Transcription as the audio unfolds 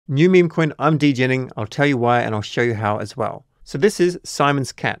New meme coin, I'm degenning. I'll tell you why and I'll show you how as well. So this is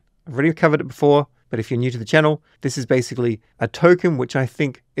Simon's Cat. I've already covered it before, but if you're new to the channel, this is basically a token which I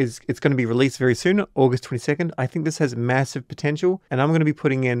think it's going to be released very soon, August 22nd. I think this has massive potential, and I'm going to be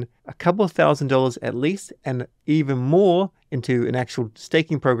putting in a couple of $1,000s at least, and even more into an actual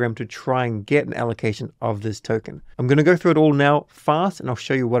staking program to try and get an allocation of this token. I'm going to go through it all now fast, and I'll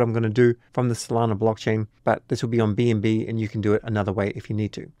show you what I'm going to do from the Solana blockchain, but this will be on BNB, and you can do it another way if you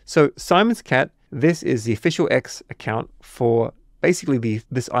need to. So Simon's Cat, this is the official X account for basically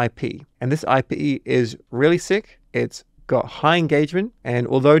this IP, and this IP is really sick. It's got high engagement, and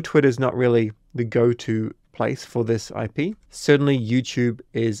although Twitter is not really the go-to place for this IP, certainly YouTube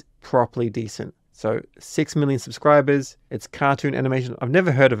is properly decent. So 6 million subscribers, it's cartoon animation. I've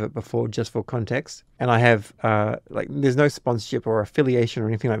never heard of it before, just for context. And I have, there's no sponsorship or affiliation or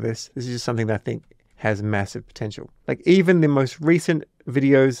anything like this. This is just something that I think has massive potential. Like even the most recent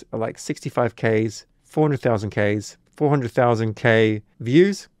videos are like 65Ks, 400,000Ks, 400,000K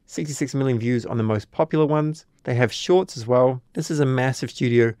views, 66 million views on the most popular ones. They have shorts as well. This is a massive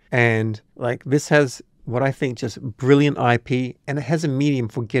studio, and like this has what I think just brilliant IP, and it has a medium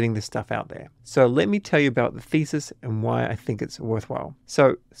for getting this stuff out there. So let me tell you about the thesis and why I think it's worthwhile.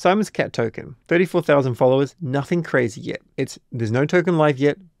 So Simon's Cat token, 34,000 followers, nothing crazy yet. There's no token live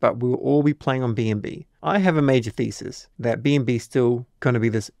yet, but we'll all be playing on BNB. I have a major thesis that BNB is still going to be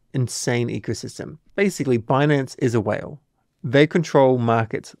this insane ecosystem. Basically, Binance is a whale. They control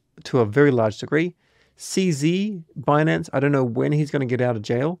markets to a very large degree. CZ, Binance, I don't know when he's going to get out of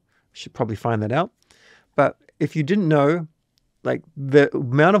jail. Should probably find that out. But if you didn't know, like the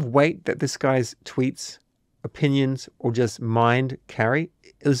amount of weight that this guy's tweets, opinions, or just mind carry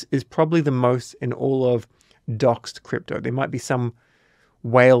is probably the most in all of doxed crypto. There might be some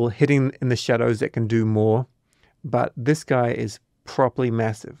whale hidden in the shadows that can do more, but this guy is properly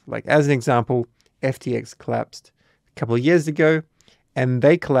massive. Like as an example, FTX collapsed a couple of years ago, and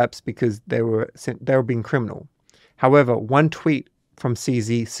they collapsed because they were being criminal. However, one tweet from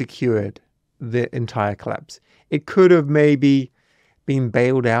CZ secured the entire collapse. It could have maybe been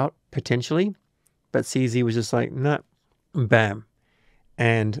bailed out potentially, but CZ was just like, nah, bam.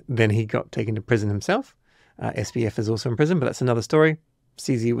 And then he got taken to prison himself. SBF is also in prison, but that's another story.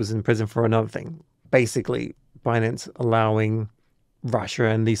 CZ was in prison for another thing. Basically, Binance allowing Russia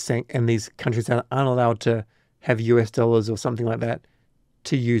and these countries that aren't allowed to have US dollars or something like that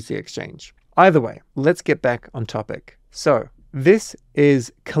to use the exchange. Either way, let's get back on topic. So this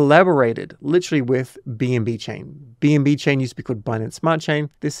is collaborated literally with BNB Chain. BNB Chain used to be called Binance Smart Chain.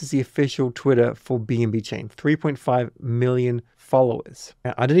 This is the official Twitter for BNB Chain. 3.5 million followers.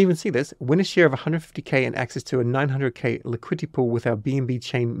 Now, I didn't even see this. Win a share of 150K and access to a 900K liquidity pool with our BNB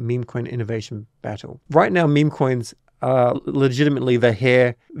Chain Memecoin innovation battle. Right now, meme coins are legitimately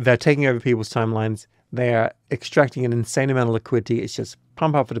they're taking over people's timelines. They are extracting an insane amount of liquidity. It's just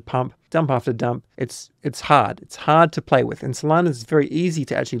pump after pump, dump after dump. It's hard. It's hard to play with. And Solana is very easy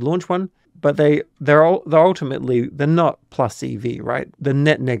to actually launch one, but they're ultimately not plus EV, right? They're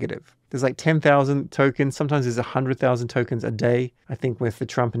net negative. There's like 10,000 tokens. Sometimes there's 100,000 tokens a day, I think, with the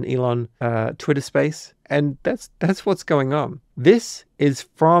Trump and Elon Twitter space. And that's what's going on. This is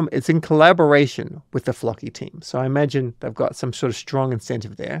it's in collaboration with the Floki team. So I imagine they've got some sort of strong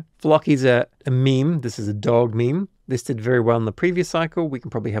incentive there. Floki's a meme. This is a dog meme. This did very well in the previous cycle. We can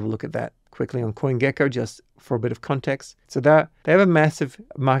probably have a look at that quickly on CoinGecko just for a bit of context. So they have a massive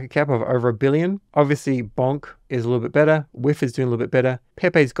market cap of over $1 billion. Obviously, Bonk is a little bit better. Whiff is doing a little bit better.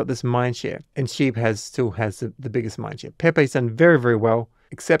 Pepe's got this mind share, and Sheep still has the biggest mind share. Pepe's done very, very well,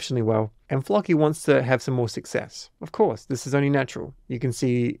 exceptionally well. And Floki wants to have some more success. Of course, this is only natural. You can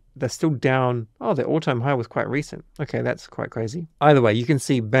see they're still down. Oh, their all-time high was quite recent. Okay, that's quite crazy. Either way, you can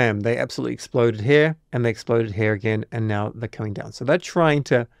see, bam, they absolutely exploded here, and they exploded here again, and now they're coming down. So they're trying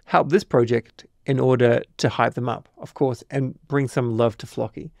to help this project in order to hype them up, of course, and bring some love to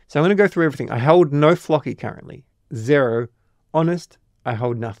Floki. So I'm going to go through everything. I hold no Floki currently. Zero. Honest, I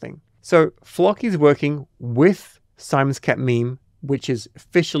hold nothing. So Floki is working with Simon's Cat meme, which is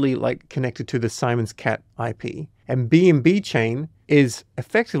officially like connected to the Simon's Cat IP. And BNB Chain is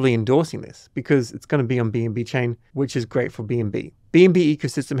effectively endorsing this because it's going to be on BNB Chain, which is great for BNB. BNB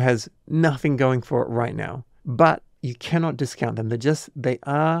ecosystem has nothing going for it right now, but you cannot discount them. They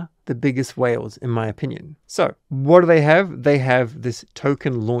are the biggest whales in my opinion. So what do they have? They have this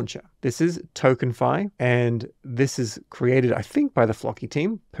token launcher. This is TokenFi, and this is created, I think, by the Floki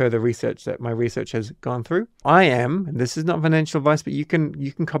team, per the research that my research has gone through. And this is not financial advice, but you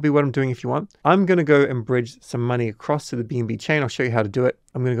can copy what I'm doing if you want. I'm going to go and bridge some money across to the BNB chain. I'll show you how to do it.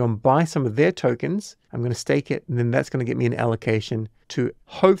 I'm going to go and buy some of their tokens. I'm going to stake it, and then that's going to get me an allocation to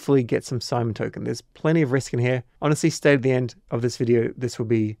hopefully get some Simon token. There's plenty of risk in here. Honestly, stay at the end of this video. This will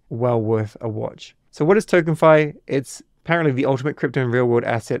be well worth a watch. So what is TokenFi? It's apparently the ultimate crypto and real-world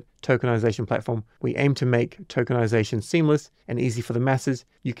asset tokenization platform. We aim to make tokenization seamless and easy for the masses.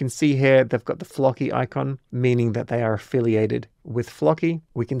 You can see here they've got the Floki icon, meaning that they are affiliated with Floki.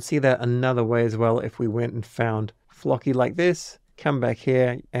 We can see that another way as well if we went and found Floki like this. Come back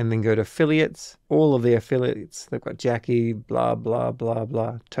here and then go to affiliates. All of the affiliates, they've got Jackie, blah, blah, blah,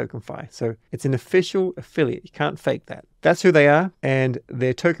 blah, TokenFi. So it's an official affiliate. You can't fake that. That's who they are. And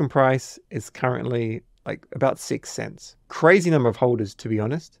their token price is currently like about 6 cents. Crazy number of holders, to be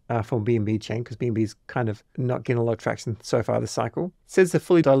honest, for BNB chain, because BNB is kind of not getting a lot of traction so far this cycle. It says the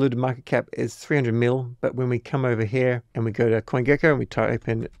fully diluted market cap is 300 mil, but when we come over here and we go to CoinGecko and we type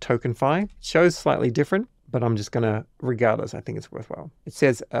in TokenFi, it shows slightly different, but I'm just gonna, regardless, I think it's worthwhile. It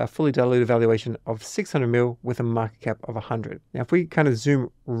says a fully diluted valuation of 600 mil with a market cap of 100. Now, if we kind of zoom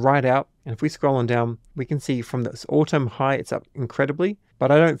right out, and if we scroll on down, we can see from this all-time high, it's up incredibly, but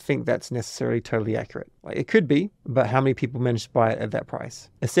I don't think that's necessarily totally accurate. Like, it could be, but how many people managed to buy it at that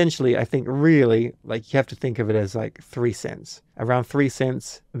price? Essentially, I think really, like, you have to think of it as like 3 cents. Around 3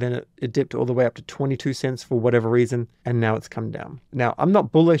 cents, then it dipped all the way up to 22 cents for whatever reason, and now it's come down. Now, I'm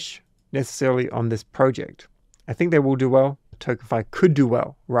not bullish necessarily on this project. I think they will do well. TokenFi could do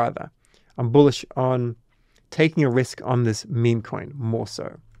well, rather. I'm bullish on taking a risk on this Memecoin more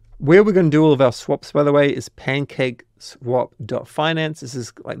so. Where we're going to do all of our swaps, by the way, is pancakeswap.finance. This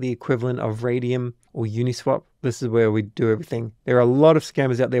is like the equivalent of Radium or Uniswap. This is where we do everything. There are a lot of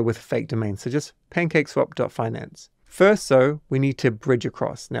scammers out there with fake domains, so just pancakeswap.finance. First, though, we need to bridge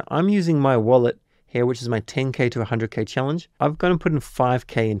across. Now, I'm using my wallet here, which is my 10K to 100K challenge. I'm going to put in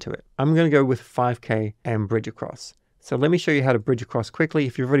 5K into it. I'm going to go with 5K and bridge across. So let me show you how to bridge across quickly.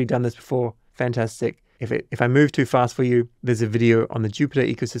 If you've already done this before, fantastic. If I move too fast for you, there's a video on the Jupiter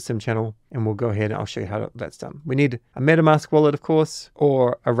ecosystem channel, and we'll go ahead and I'll show you how that's done. We need a MetaMask wallet, of course,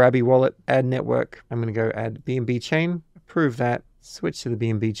 or a Rabi wallet, add network. I'm going to go add BNB chain, approve that, switch to the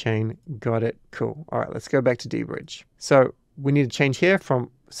BNB chain. Got it. Cool. All right, let's go back to dbridge. So we need to change here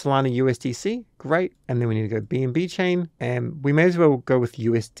from Solana USDC. Great. And then we need to go BNB chain, and we may as well go with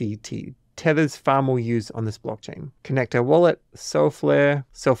USDT. Tether's far more used on this blockchain. Connect our wallet, Solflare.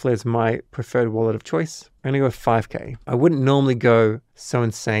 Solflare is my preferred wallet of choice. I'm going to go with 5K. I wouldn't normally go so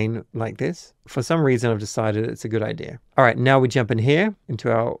insane like this. For some reason, I've decided it's a good idea. All right, now we jump in here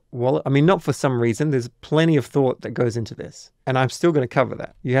into our wallet. I mean, not for some reason. There's plenty of thought that goes into this, and I'm still going to cover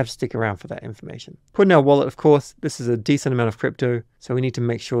that. You have to stick around for that information. Put in our wallet, of course. This is a decent amount of crypto, so we need to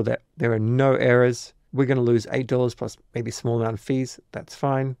make sure that there are no errors. We're going to lose $8 plus maybe a small amount of fees. That's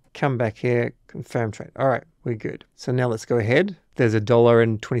fine. Come back here, confirm trade. All right, we're good. So now let's go ahead. There's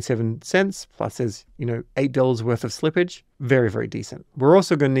 $1.27 plus there's, $8 worth of slippage. Very, very decent. We're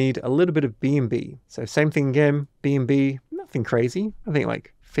also going to need a little bit of BNB. So same thing again, BNB, nothing crazy. I think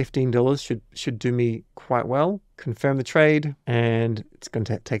like $15 should do me quite well. Confirm the trade, and it's going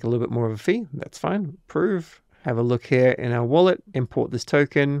to take a little bit more of a fee. That's fine. Approve. Have a look here in our wallet, import this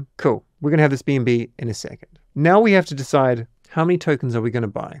token. Cool. We're going to have this BNB in a second. Now we have to decide how many tokens are we going to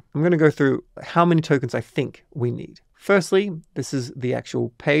buy. I'm going to go through how many tokens I think we need. Firstly, this is the actual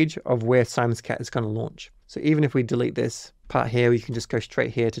page of where Simon's Cat is going to launch. So even if we delete this part here, you can just go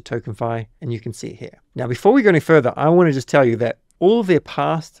straight here to TokenFi, and you can see it here. Now, before we go any further, I want to just tell you that all of their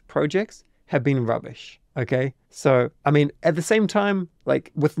past projects have been rubbish. Okay. So, I mean, at the same time,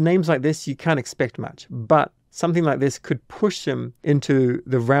 like with names like this, you can't expect much, but something like this could push them into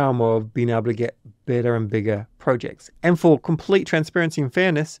the realm of being able to get better and bigger projects. And for complete transparency and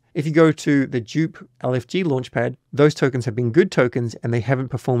fairness, if you go to the Dupe LFG launchpad, those tokens have been good tokens and they haven't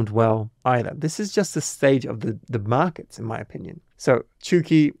performed well either. This is just the stage of the markets, in my opinion. So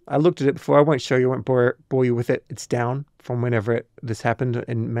Chuki, I looked at it before. I won't show you, I won't bore you with it. It's down from whenever this happened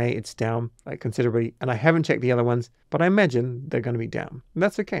in May. It's down like considerably. And I haven't checked the other ones, but I imagine they're going to be down. And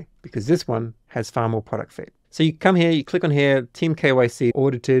that's okay, because this one has far more product fit. So you come here, you click on here, Team KYC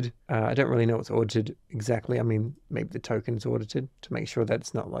audited. I don't really know what's audited exactly. I mean, maybe the token is audited to make sure that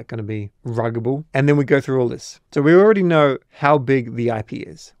it's not like going to be ruggable. And then we go through all this. So we already know how big the IP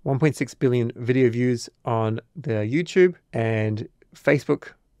is. 1.6 billion video views on the YouTube and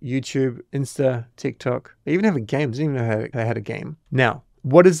Facebook, YouTube, Insta, TikTok. They even have a game. I didn't even know they had a game. Now,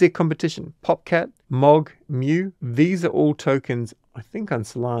 what is their competition? Popcat, Mog, Mew. These are all tokens I think on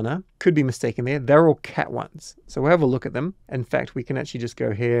Solana. Could be mistaken there. They're all cat ones. So we'll have a look at them. In fact, we can actually just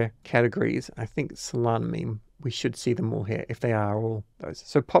go here, categories. I think Solana meme, we should see them all here if they are all those.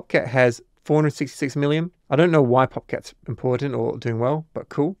 So PopCat has 466 million. I don't know why PopCat's important or doing well, but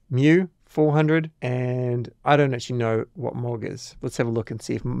cool. Mew, 400, and I don't actually know what MOG is. Let's have a look and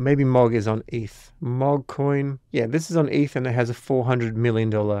see if maybe MOG is on ETH. Memecoin, yeah, this is on ETH and it has a $400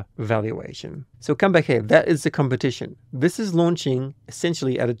 million valuation. So come back here, that is the competition. This is launching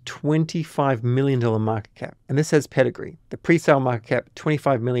essentially at a $25 million market cap, and this has pedigree. The pre-sale market cap,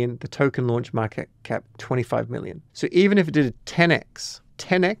 25 million, the token launch market cap, 25 million. So even if it did a 10x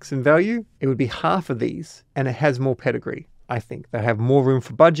in value, it would be half of these, and it has more pedigree. I think they'll have more room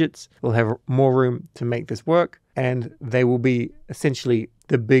for budgets, they'll have more room to make this work, and they will be essentially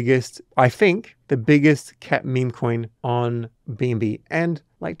the biggest, I think, the biggest cat meme coin on BNB. And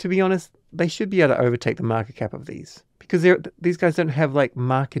like, to be honest, they should be able to overtake the market cap of these, because these guys don't have like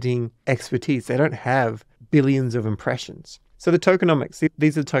marketing expertise. They don't have billions of impressions. So the tokenomics,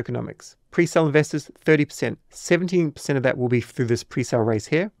 these are the tokenomics. Pre-sale investors, 30%. 17% of that will be through this pre-sale raise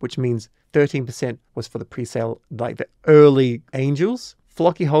here, which means 13% was for the pre-sale, like the early angels.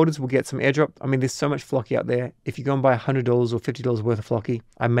 Floki holders will get some airdrop. I mean, there's so much Floki out there. If you go and buy $100 or $50 worth of Floki,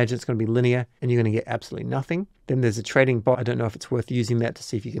 I imagine it's going to be linear and you're going to get absolutely nothing. Then there's a trading bot. I don't know if it's worth using that to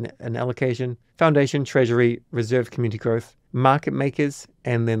see if you can an allocation. Foundation, treasury, reserve, community growth, market makers,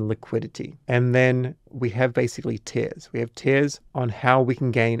 and then liquidity. And then we have basically tiers. We have tiers on how we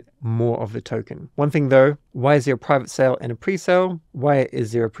can gain more of the token. One thing though, why is there a private sale and a pre-sale? Why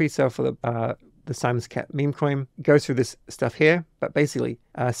is there a pre-sale for the Simon's Cat meme coin? Goes through this stuff here, but basically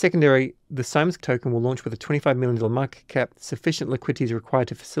secondary, the Simon's token will launch with a $25 million market cap. Sufficient liquidity is required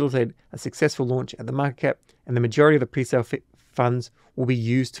to facilitate a successful launch at the market cap, and the majority of the pre-sale funds will be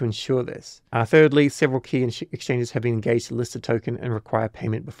used to ensure this. Thirdly, several key exchanges have been engaged to list a token and require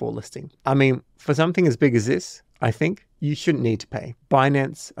payment before listing. I mean, for something as big as this, I think you shouldn't need to pay.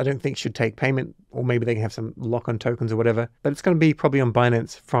 Binance, I don't think should take payment, or maybe they can have some lock-on tokens or whatever, but it's going to be probably on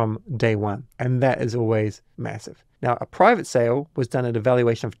Binance from day one, and that is always massive. Now, a private sale was done at a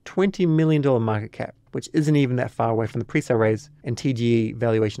valuation of $20 million market cap, which isn't even that far away from the pre-sale raise, and TGE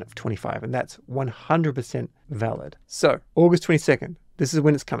valuation of 25, and that's 100% valid. So, August 22nd, this is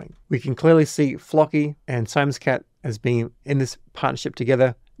when it's coming. We can clearly see Floki and Simon's Cat as being in this partnership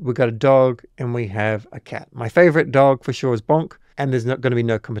together. We've got a dog and we have a cat. My favorite dog for sure is Bonk, and there's not going to be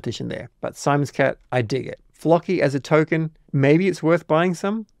no competition there. But Simon's Cat, I dig it. Floki as a token, maybe it's worth buying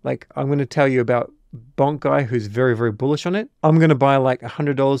some. Like, I'm going to tell you about Bonk guy who's very, very bullish on it. I'm going to buy like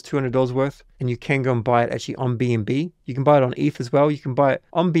 $100, $200 worth, and you can go and buy it actually on BNB. You can buy it on ETH as well. You can buy it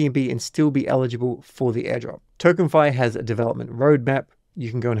on BNB and still be eligible for the airdrop. TokenFi has a development roadmap. You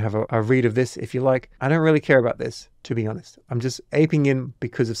can go and have a read of this if you like. I don't really care about this, to be honest. I'm just aping in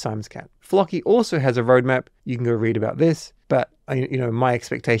because of Simon's Cat. Floki also has a roadmap. You can go read about this, but you know, my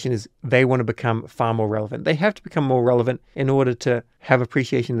expectation is they want to become far more relevant. They have to become more relevant in order to have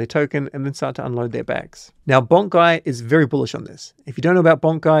appreciation in their token and then start to unload their bags. Now, Bonk Guy is very bullish on this. If you don't know about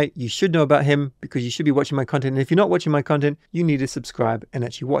Bonk Guy, you should know about him because you should be watching my content. And if you're not watching my content, you need to subscribe and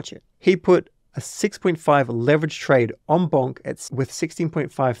actually watch it. He put a 6.5 leverage trade on Bonk with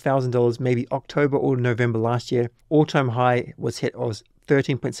 $16.5 thousand, maybe October or November last year. All-time high was hit was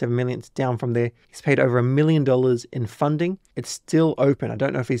 13.7 million. It's down from there. He's paid over $1 million in funding. It's still open. I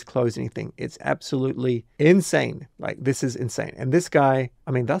don't know if he's closed anything. It's absolutely insane. Like, this is insane. And this guy,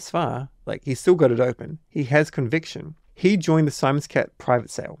 I mean, thus far, like, he's still got it open. He has conviction. He joined the Simon's Cat private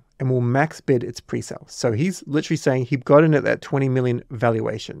sale and will max bid its pre-sale. So he's literally saying he got in at that 20 million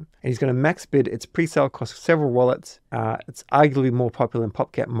valuation, and he's going to max bid its pre-sale, cost several wallets. It's arguably more popular than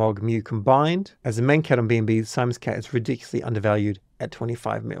PopCat, MOG, Mew combined. As the main cat on BNB, Simon's Cat is ridiculously undervalued at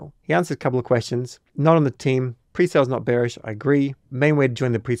 25 mil. He answered a couple of questions. Not on the team. Pre-sale is not bearish. I agree. Main way to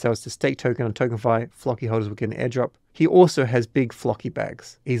join the pre-sale is to stake token on TokenFi. Floki holders will get an airdrop. He also has big Floki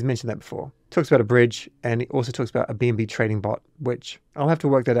bags. He's mentioned that before. Talks about a bridge, and he also talks about a BNB trading bot, which I'll have to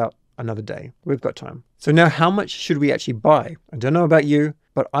work that out another day. We've got time. So now, how much should we actually buy? I don't know about you,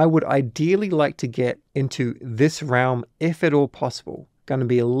 but I would ideally like to get into this realm if at all possible. Going to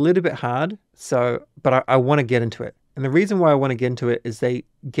be a little bit hard, but I want to get into it. And the reason why I want to get into it is they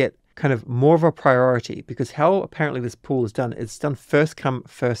get kind of more of a priority, because how apparently this pool is done, it's done first come,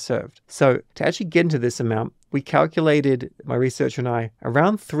 first served. So to actually get into this amount, we calculated, my researcher and I,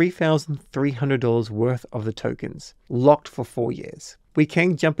 around $3,300 worth of the tokens locked for 4 years. We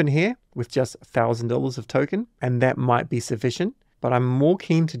can jump in here with just $1,000 of token, and that might be sufficient, but I'm more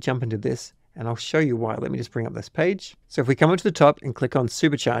keen to jump into this, and I'll show you why. Let me just bring up this page. So if we come up to the top and click on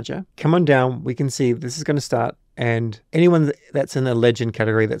Supercharger, come on down, we can see this is going to start And anyone that's in a legend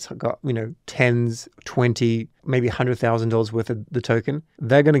category that's got, tens, 20, maybe $100,000 worth of the token,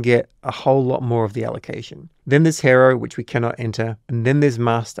 they're going to get a whole lot more of the allocation. Then there's hero, which we cannot enter. And then there's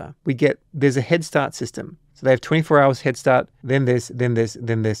master. There's a head start system. So they have 24 hours head start, then this, then this,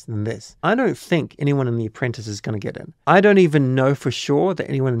 then this, then this. I don't think anyone in the apprentice is going to get in. I don't even know for sure that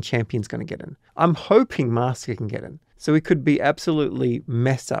anyone in champion's going to get in. I'm hoping master can get in. So we could be absolutely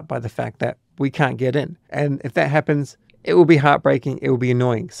messed up by the fact that we can't get in. And if that happens, it will be heartbreaking. It will be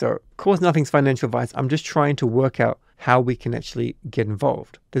annoying. So of course, nothing's financial advice. I'm just trying to work out how we can actually get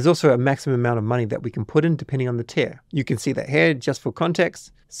involved. There's also a maximum amount of money that we can put in depending on the tier. You can see that here just for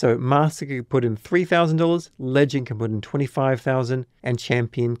context. So master can put in $3,000, legend can put in $25,000, and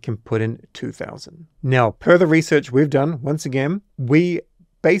champion can put in $2,000. Now, per the research we've done, once again, we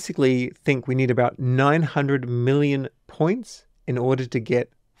basically think we need about 900 million points in order to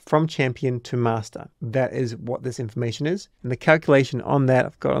get from champion to master. That is what this information is. And the calculation on that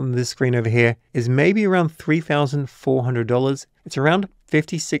I've got on this screen over here is maybe around $3,400. It's around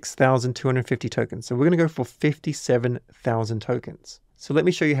 56,250 tokens. So we're going to go for 57,000 tokens. So let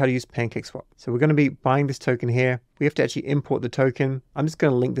me show you how to use PancakeSwap. So we're going to be buying this token here. We have to actually import the token. I'm just going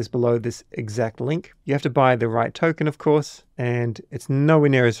to link this below this exact link. You have to buy the right token, of course, and it's nowhere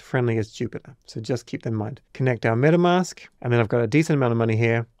near as friendly as Jupiter. So just keep that in mind. Connect our MetaMask, and then I've got a decent amount of money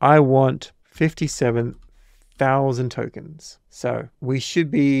here. I want 57,000 tokens. So we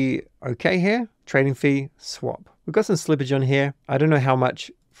should be okay here. Trading fee, swap. We've got some slippage on here. I don't know how much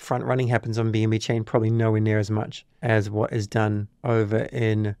front running happens on BNB chain, probably nowhere near as much as what is done over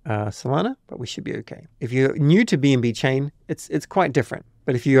in Solana, but we should be okay. If you're new to BNB chain, it's quite different.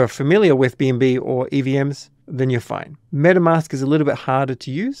 But if you are familiar with BNB or EVMs, then you're fine. MetaMask is a little bit harder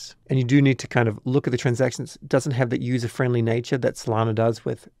to use, and you do need to kind of look at the transactions. It doesn't have that user-friendly nature that Solana does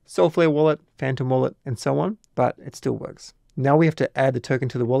with Solflare wallet, Phantom wallet, and so on, but it still works. Now we have to add the token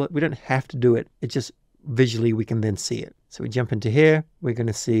to the wallet. We don't have to do it. It just visually we can then see it. So we jump into here, we're going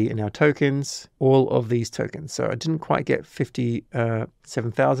to see in our tokens, all of these tokens. So I didn't quite get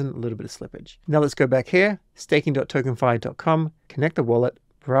 57,000, a little bit of slippage. Now let's go back here, staking.tokenfi.com, connect the wallet,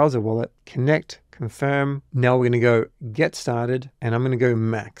 browse a wallet, connect, confirm. Now we're going to go get started, and I'm going to go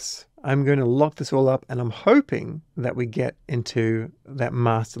max. I'm going to lock this all up, and I'm hoping that we get into that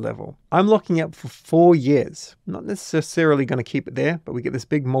master level. I'm locking up for 4 years. Not necessarily going to keep it there, but we get this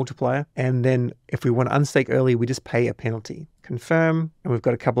big multiplier. And then if we want to unstake early, we just pay a penalty. Confirm, and we've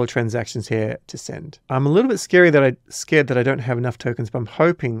got a couple of transactions here to send. I'm a little bit scared that I don't have enough tokens, but I'm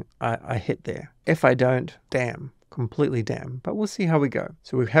hoping I hit there. If I don't, damn. Completely damn, but we'll see how we go.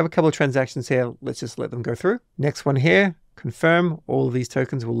 So we have a couple of transactions here. Let's just let them go through. Next one here, confirm. All of these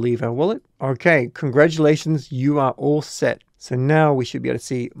tokens will leave our wallet. Okay, congratulations, you are all set. So now we should be able to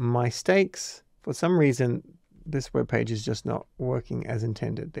see my stakes. For some reason, this web page is just not working as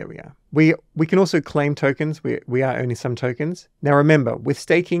intended. There we are. We can also claim tokens. We are owning some tokens. Now remember, with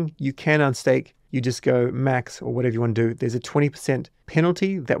staking, you can unstake. You just go max or whatever you want to do. There's a 20%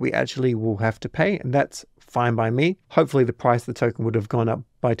 penalty that we actually will have to pay, and that's fine by me. Hopefully the price of the token would have gone up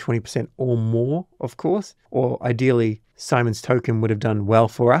by 20% or more, of course, or ideally Simon's token would have done well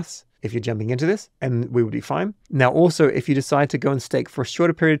for us if you're jumping into this, and we would be fine. Now also, if you decide to go and stake for a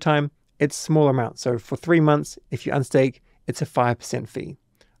shorter period of time, it's smaller amount. So for 3 months, if you unstake, it's a 5% fee.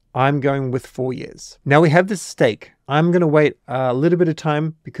 I'm going with 4 years. Now we have this stake. I'm going to wait a little bit of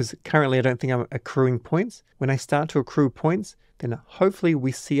time because currently I don't think I'm accruing points. When I start to accrue points, then hopefully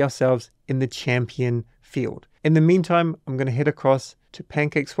we see ourselves in the champion field. In the meantime, I'm going to head across to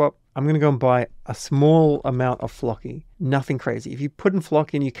PancakeSwap. I'm going to go and buy a small amount of Floki. Nothing crazy. If you put in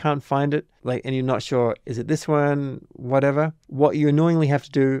Floki and you can't find it, and you're not sure, is it this one, whatever, what you annoyingly have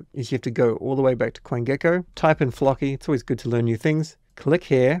to do is you have to go all the way back to CoinGecko, type in Floki. It's always good to learn new things. Click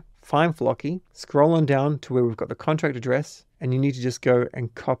here, find Floki, scroll on down to where we've got the contract address, and you need to just go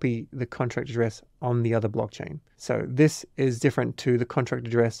and copy the contract address on the other blockchain. So this is different to the contract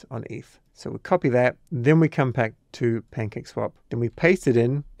address on ETH. So we copy that, then we come back to PancakeSwap, then we paste it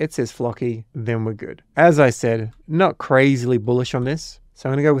in, it says Floki, then we're good. As I said, not crazily bullish on this, so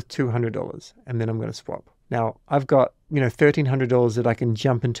I'm gonna go with $200, and then I'm gonna swap. Now, I've got, $1,300 that I can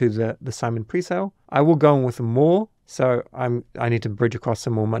jump into the Simon presale. I will go in with more, so I need to bridge across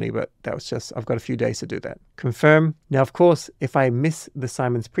some more money, but that was just, I've got a few days to do that. Confirm. Now, of course, if I miss the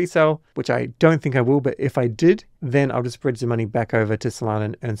Simon's presale, which I don't think I will, but if I did, then I'll just bridge the money back over to Solana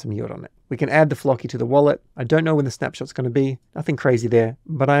and earn some yield on it. We can add the Floki to the wallet. I don't know when the snapshot's going to be. Nothing crazy there,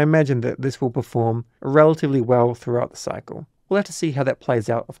 but I imagine that this will perform relatively well throughout the cycle. we'll have to see how that plays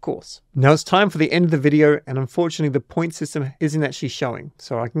out, of course. Now it's time for the end of the video, and unfortunately the point system isn't actually showing.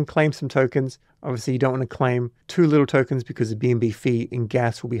 So I can claim some tokens. Obviously you don't want to claim too little tokens because the BNB fee in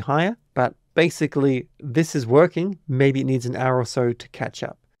gas will be higher, but basically this is working. Maybe it needs an hour or so to catch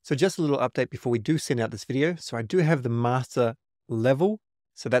up. So just a little update before we do send out this video. So I do have the master level.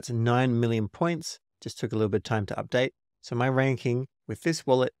 So that's 9 million points. Just took a little bit of time to update. So my ranking with this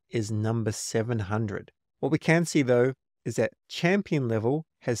wallet is number 700. What we can see though is that champion level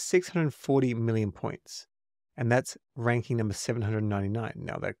has 640 million points, and that's ranking number 799.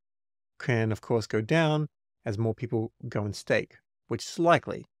 Now that can of course go down as more people go and stake, which is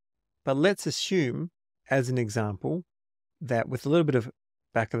likely. But let's assume, as an example, that with a little bit of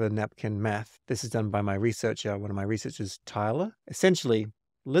back of the napkin math, this is done by my researcher, one of my researchers, Tyler. Essentially,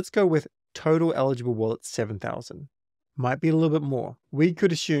 let's go with total eligible wallets 7,000. Might be a little bit more. We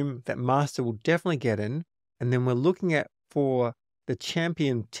could assume that master will definitely get in, and then we're looking at, for the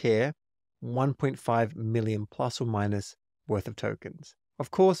champion tier, 1.5 million plus or minus worth of tokens.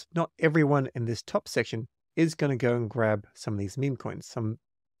 Of course, not everyone in this top section is going to go and grab some of these meme coins.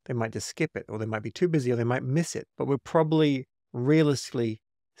 They might just skip it, or they might be too busy, or they might miss it. But we're probably realistically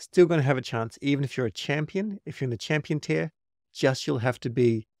still going to have a chance, even if you're a champion. If you're in the champion tier, just you'll have to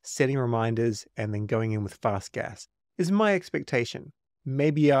be setting reminders and then going in with fast gas, is my expectation.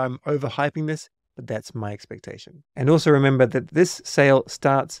 Maybe I'm overhyping this, but that's my expectation. And also remember that this sale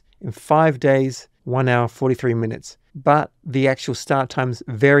starts in 5 days, 1 hour, 43 minutes. But the actual start times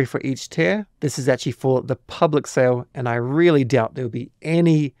vary for each tier. This is actually for the public sale, and I really doubt there will be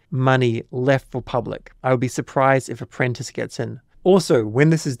any money left for public. I would be surprised if Apprentice gets in. Also, when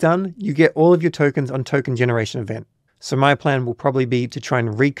this is done, you get all of your tokens on token generation event. So my plan will probably be to try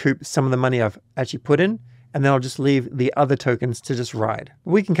and recoup some of the money I've actually put in, and then I'll just leave the other tokens to just ride.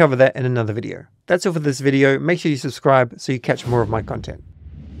 We can cover that in another video. That's all for this video. Make sure you subscribe so you catch more of my content.